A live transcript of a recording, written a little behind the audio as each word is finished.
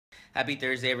Happy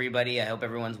Thursday, everybody. I hope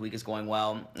everyone's week is going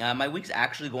well. My week's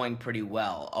actually going pretty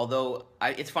well. Although,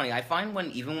 it's funny, I find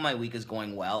even when my week is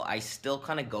going well, I still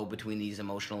kind of go between these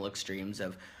emotional extremes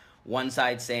of one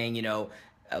side saying,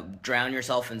 drown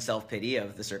yourself in self pity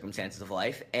of the circumstances of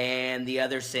life, and the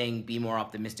other saying, be more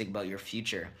optimistic about your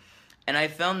future. And I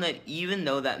found that even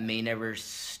though that may never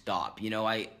stop,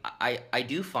 I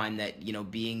do find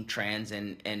that, being trans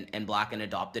and black and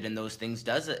adopted and those things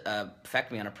does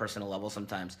affect me on a personal level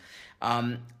sometimes.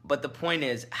 But the point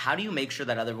is, how do you make sure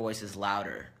that other voice is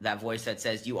louder? That voice that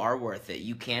says you are worth it,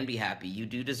 you can be happy, you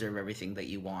do deserve everything that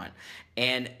you want,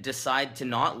 and decide to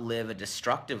not live a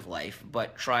destructive life,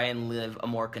 but try and live a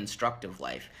more constructive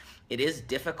life. It is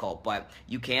difficult, but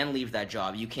you can leave that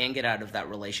job. You can get out of that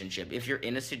relationship. If you're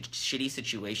in a shitty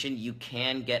situation, you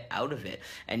can get out of it.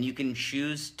 And you can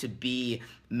choose to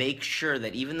make sure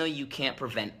that even though you can't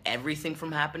prevent everything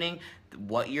from happening,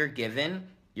 what you're given,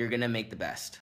 you're going to make the best.